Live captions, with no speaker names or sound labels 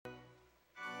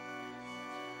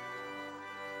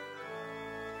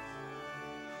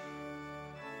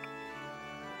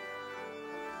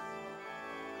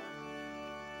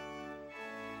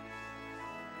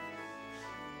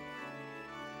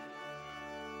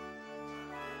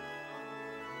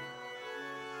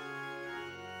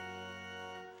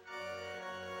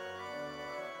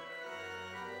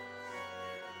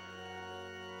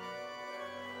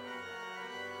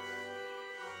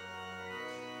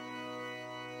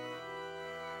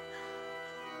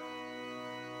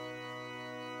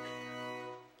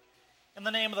In the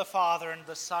name of the Father, and of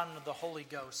the Son, and of the Holy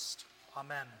Ghost.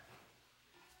 Amen.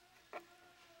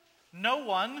 No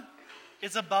one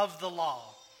is above the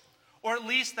law, or at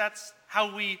least that's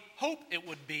how we hope it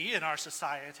would be in our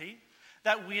society,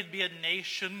 that we'd be a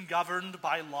nation governed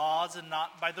by laws and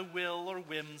not by the will or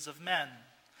whims of men.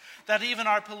 That even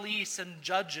our police and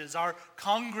judges, our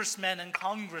congressmen and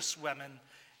congresswomen,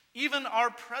 even our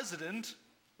president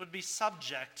would be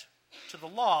subject to the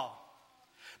law.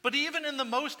 But even in the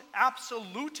most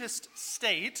absolutist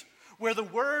state, where the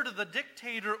word of the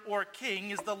dictator or king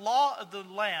is the law of the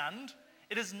land,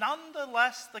 it is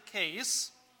nonetheless the case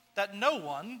that no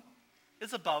one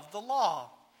is above the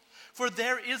law. For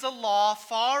there is a law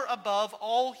far above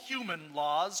all human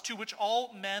laws to which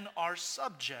all men are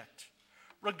subject,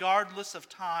 regardless of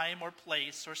time or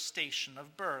place or station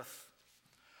of birth.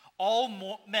 All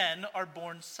men are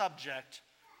born subject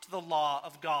to the law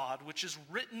of God, which is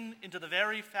written into the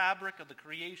very fabric of the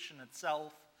creation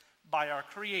itself by our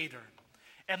Creator,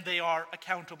 and they are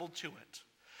accountable to it.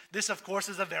 This, of course,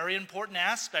 is a very important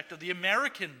aspect of the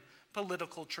American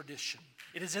political tradition.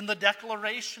 It is in the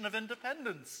Declaration of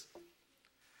Independence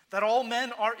that all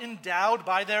men are endowed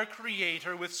by their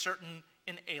Creator with certain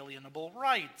inalienable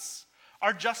rights.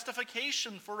 Our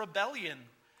justification for rebellion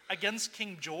against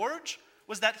King George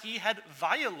was that he had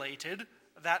violated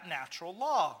that natural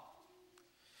law.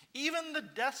 Even the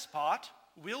despot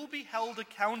will be held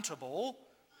accountable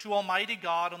to Almighty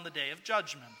God on the day of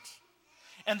judgment.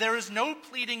 And there is no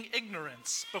pleading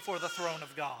ignorance before the throne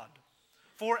of God.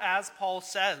 For as Paul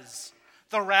says,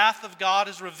 the wrath of God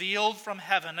is revealed from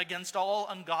heaven against all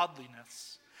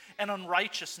ungodliness and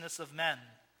unrighteousness of men,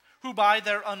 who by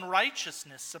their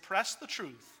unrighteousness suppress the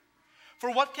truth. For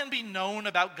what can be known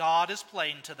about God is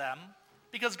plain to them,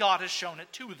 because God has shown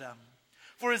it to them.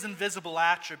 For his invisible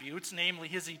attributes, namely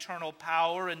his eternal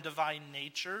power and divine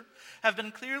nature, have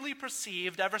been clearly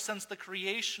perceived ever since the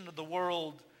creation of the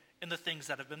world in the things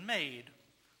that have been made.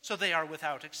 So they are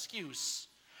without excuse.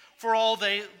 For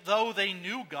though they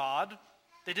knew God,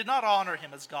 they did not honor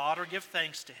him as God or give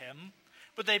thanks to him,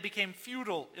 but they became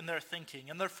futile in their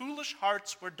thinking, and their foolish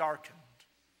hearts were darkened.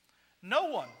 No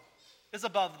one is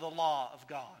above the law of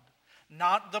God,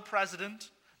 not the president,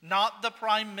 not the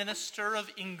Prime Minister of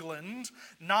England,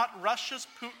 not Russia's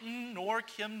Putin, nor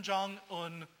Kim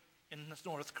Jong-un in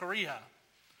North Korea.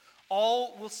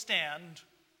 All will stand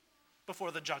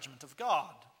before the judgment of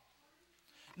God.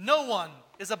 No one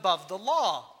is above the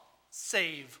law,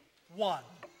 save one,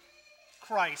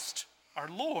 Christ our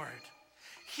Lord.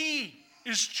 He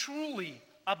is truly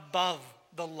above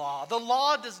the law. The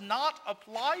law does not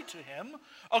apply to him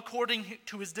according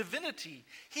to his divinity.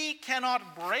 He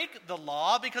cannot break the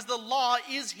law because the law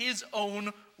is his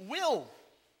own will.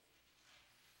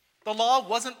 The law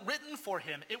wasn't written for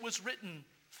him. It was written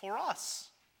for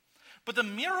us. But the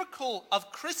miracle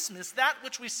of Christmas, that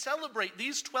which we celebrate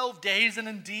these 12 days and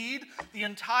indeed the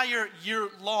entire year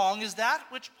long, is that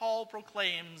which Paul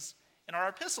proclaims in our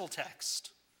epistle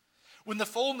text. When the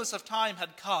fullness of time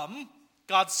had come,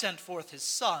 God sent forth his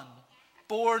Son,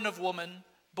 born of woman,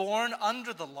 born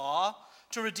under the law,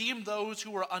 to redeem those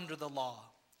who were under the law,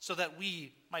 so that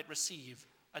we might receive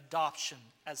adoption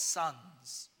as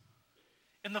sons.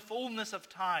 In the fullness of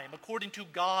time, according to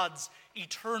God's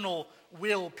eternal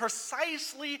will,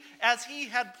 precisely as he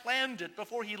had planned it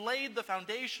before he laid the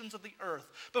foundations of the earth,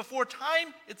 before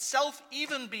time itself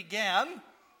even began,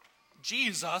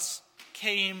 Jesus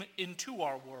came into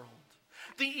our world.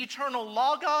 The eternal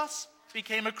Logos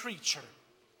became a creature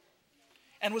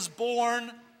and was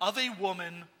born of a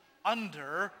woman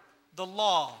under the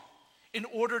law in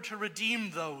order to redeem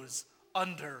those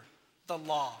under the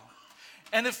law.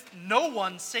 And if no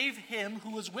one save him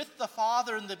who was with the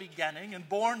Father in the beginning and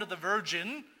born of the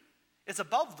Virgin is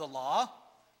above the law,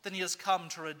 then he has come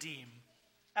to redeem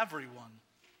everyone,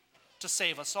 to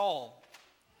save us all.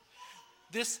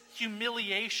 This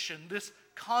humiliation, this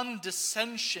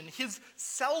condescension, his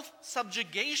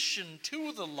self-subjugation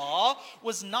to the law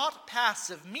was not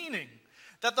passive, meaning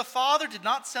that the Father did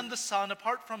not send the Son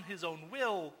apart from his own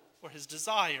will or his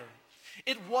desire.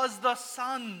 It was the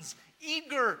Son's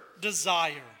eager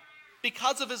desire,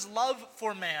 because of his love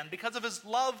for man, because of his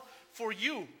love for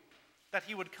you, that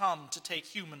he would come to take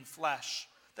human flesh,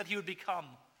 that he would become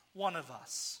one of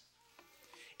us.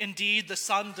 Indeed, the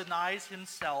Son denies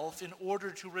himself in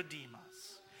order to redeem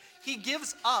us. He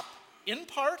gives up, in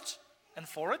part and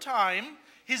for a time,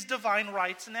 his divine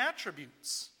rights and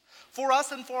attributes. For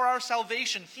us and for our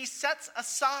salvation, he sets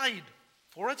aside,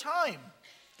 for a time,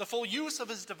 the full use of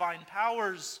his divine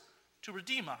powers to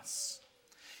redeem us.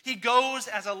 He goes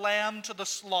as a lamb to the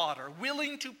slaughter,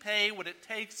 willing to pay what it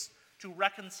takes to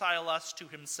reconcile us to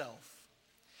himself.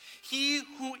 He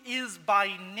who is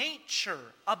by nature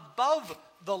above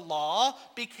the law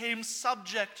became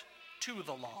subject to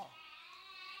the law.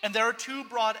 And there are two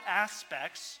broad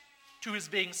aspects to his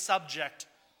being subject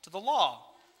to the law: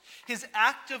 his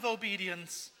active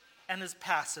obedience and his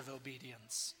passive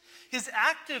obedience. His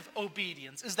active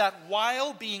obedience is that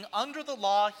while being under the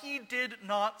law, he did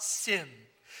not sin.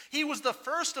 He was the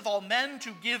first of all men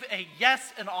to give a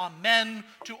yes and amen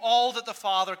to all that the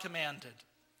Father commanded.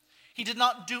 He did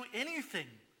not do anything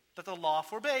that the law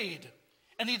forbade,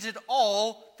 and he did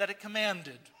all that it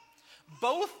commanded.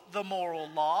 Both the moral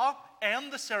law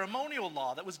and the ceremonial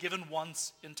law that was given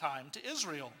once in time to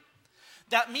Israel.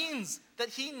 That means that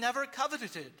he never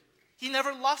coveted, he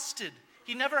never lusted,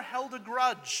 he never held a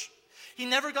grudge. He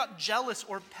never got jealous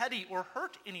or petty or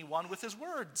hurt anyone with his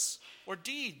words or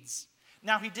deeds.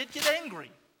 Now, he did get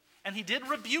angry, and he did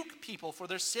rebuke people for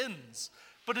their sins,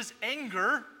 but his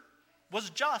anger was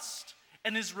just,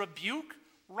 and his rebuke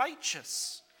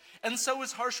righteous. And so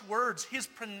his harsh words, his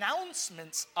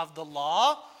pronouncements of the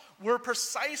law, were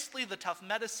precisely the tough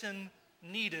medicine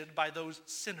needed by those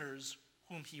sinners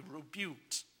whom he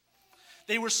rebuked.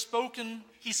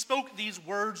 He spoke these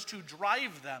words to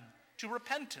drive them to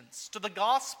repentance, to the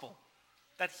gospel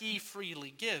that he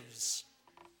freely gives.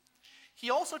 He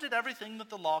also did everything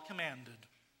that the law commanded.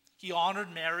 He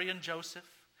honored Mary and Joseph.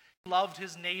 He loved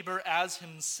his neighbor as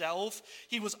himself.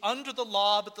 He was under the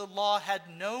law, but the law had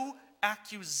no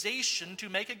accusation to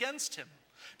make against him,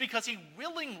 because he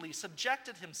willingly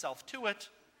subjected himself to it,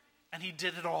 and he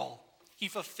did it all. He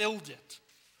fulfilled it.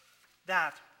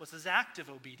 That was his active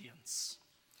obedience.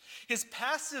 His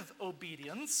passive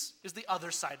obedience is the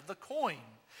other side of the coin.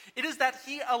 It is that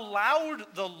he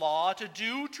allowed the law to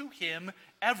do to him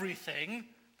everything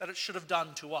that it should have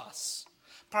done to us.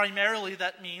 Primarily,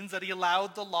 that means that he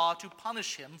allowed the law to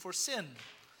punish him for sin.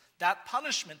 That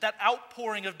punishment, that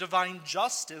outpouring of divine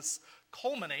justice,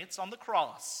 culminates on the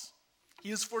cross.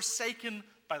 He is forsaken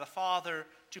by the Father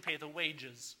to pay the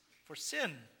wages for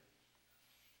sin.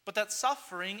 But that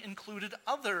suffering included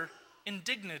other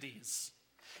indignities.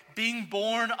 Being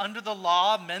born under the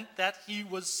law meant that he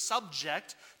was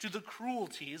subject to the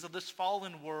cruelties of this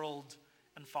fallen world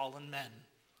and fallen men.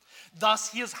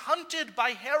 Thus, he is hunted by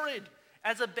Herod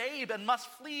as a babe and must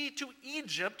flee to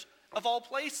Egypt, of all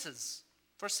places,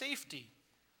 for safety.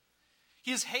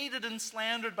 He is hated and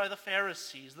slandered by the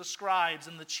Pharisees, the scribes,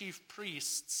 and the chief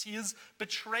priests. He is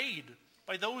betrayed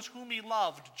by those whom he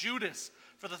loved: Judas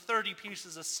for the 30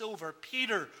 pieces of silver,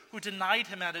 Peter, who denied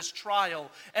him at his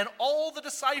trial, and all the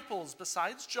disciples,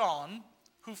 besides John,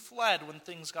 who fled when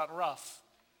things got rough.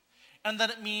 And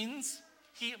then it means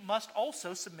he must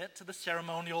also submit to the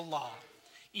ceremonial law,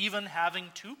 even having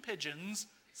 2 pigeons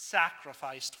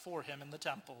sacrificed for him in the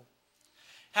temple.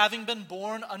 Having been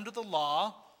born under the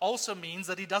law also means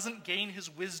that he doesn't gain his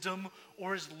wisdom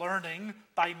or his learning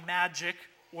by magic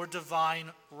or divine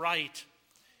right.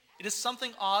 It is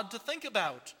something odd to think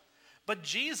about, but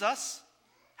Jesus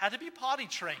had to be potty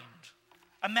trained.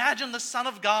 Imagine the Son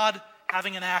of God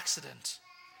having an accident.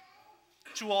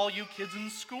 To all you kids in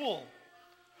school,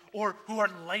 or who are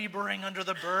laboring under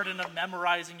the burden of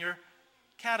memorizing your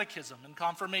catechism and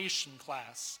confirmation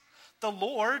class, the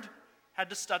Lord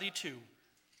had to study too.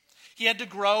 He had to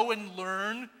grow and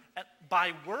learn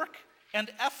by work and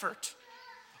effort,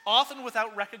 often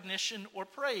without recognition or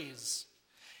praise.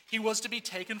 He was to be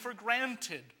taken for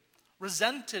granted,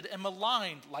 resented, and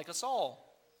maligned like us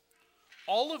all.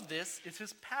 All of this is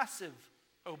his passive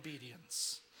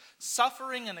obedience,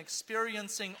 suffering and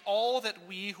experiencing all that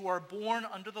we who are born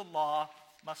under the law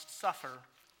must suffer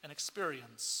and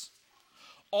experience.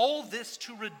 All this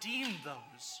to redeem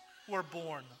those who are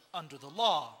born under the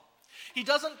law. He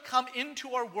doesn't come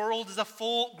into our world as a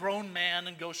full-grown man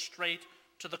and go straight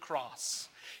to the cross.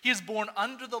 He is born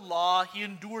under the law. He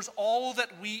endures all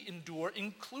that we endure,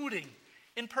 including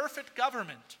imperfect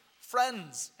government,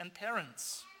 friends, and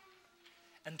parents.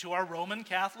 And to our Roman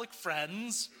Catholic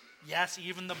friends, yes,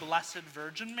 even the Blessed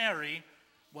Virgin Mary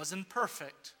was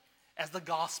imperfect, as the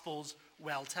Gospels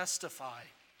well testify.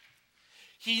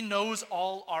 He knows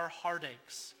all our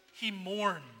heartaches. He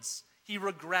mourns. He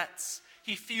regrets.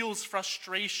 He feels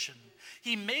frustration.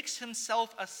 He makes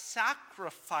himself a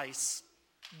sacrifice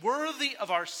worthy of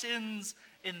our sins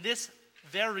in this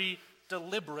very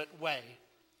deliberate way.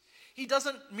 He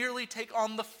doesn't merely take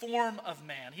on the form of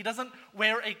man. He doesn't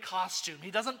wear a costume.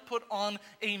 He doesn't put on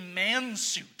a man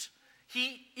suit.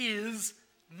 He is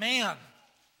man.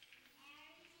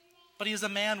 But he is a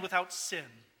man without sin,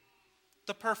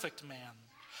 the perfect man,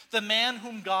 the man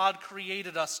whom God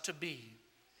created us to be.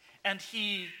 And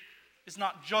he is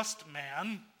not just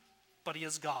man, but he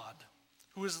is God.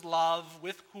 who is love,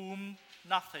 with whom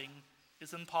nothing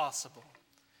is impossible,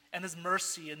 and his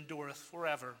mercy endureth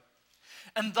forever.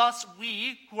 And thus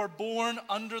we who are born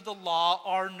under the law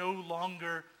are no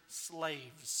longer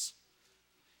slaves.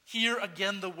 Hear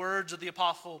again the words of the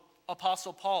Apostle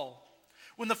Paul.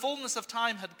 When the fullness of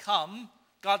time had come,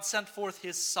 God sent forth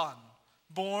his Son,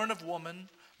 born of woman,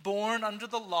 born under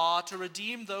the law, to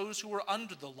redeem those who were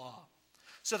under the law,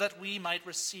 so that we might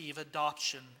receive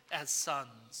adoption as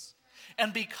sons.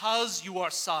 And because you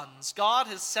are sons, God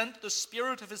has sent the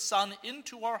Spirit of his Son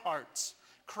into our hearts,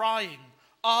 crying,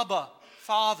 Abba,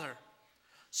 Father.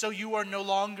 So you are no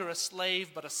longer a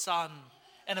slave, but a son,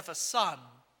 and if a son,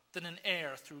 then an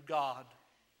heir through God.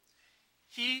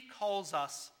 He calls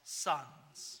us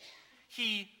sons.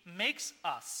 He makes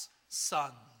us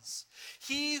sons.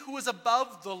 He who is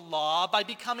above the law, by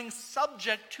becoming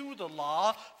subject to the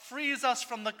law, frees us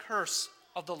from the curse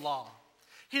of the law.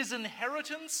 His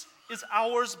inheritance is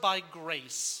ours by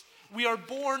grace. We are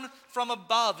born from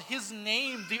above. His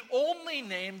name, the only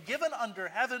name given under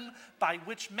heaven by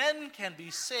which men can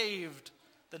be saved,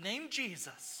 the name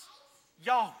Jesus,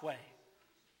 Yahweh.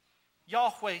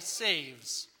 Yahweh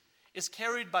saves, is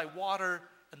carried by water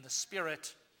and the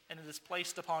Spirit, and it is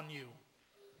placed upon you.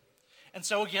 And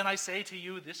so again I say to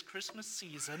you this Christmas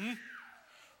season,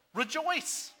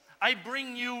 rejoice! I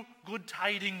bring you good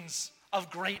tidings of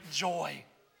great joy.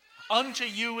 Unto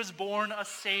you is born a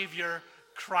Savior,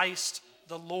 Christ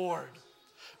the Lord.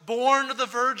 Born of the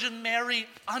Virgin Mary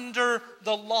under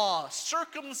the law,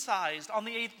 circumcised on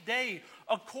the 8th day,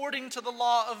 according to the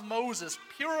law of Moses,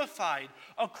 purified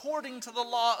according to the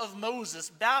law of Moses,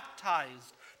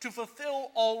 baptized to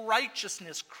fulfill all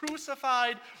righteousness,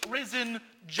 crucified, risen,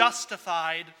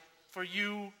 justified for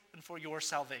you and for your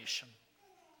salvation.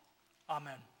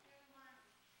 Amen.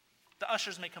 The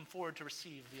ushers may come forward to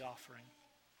receive the offering.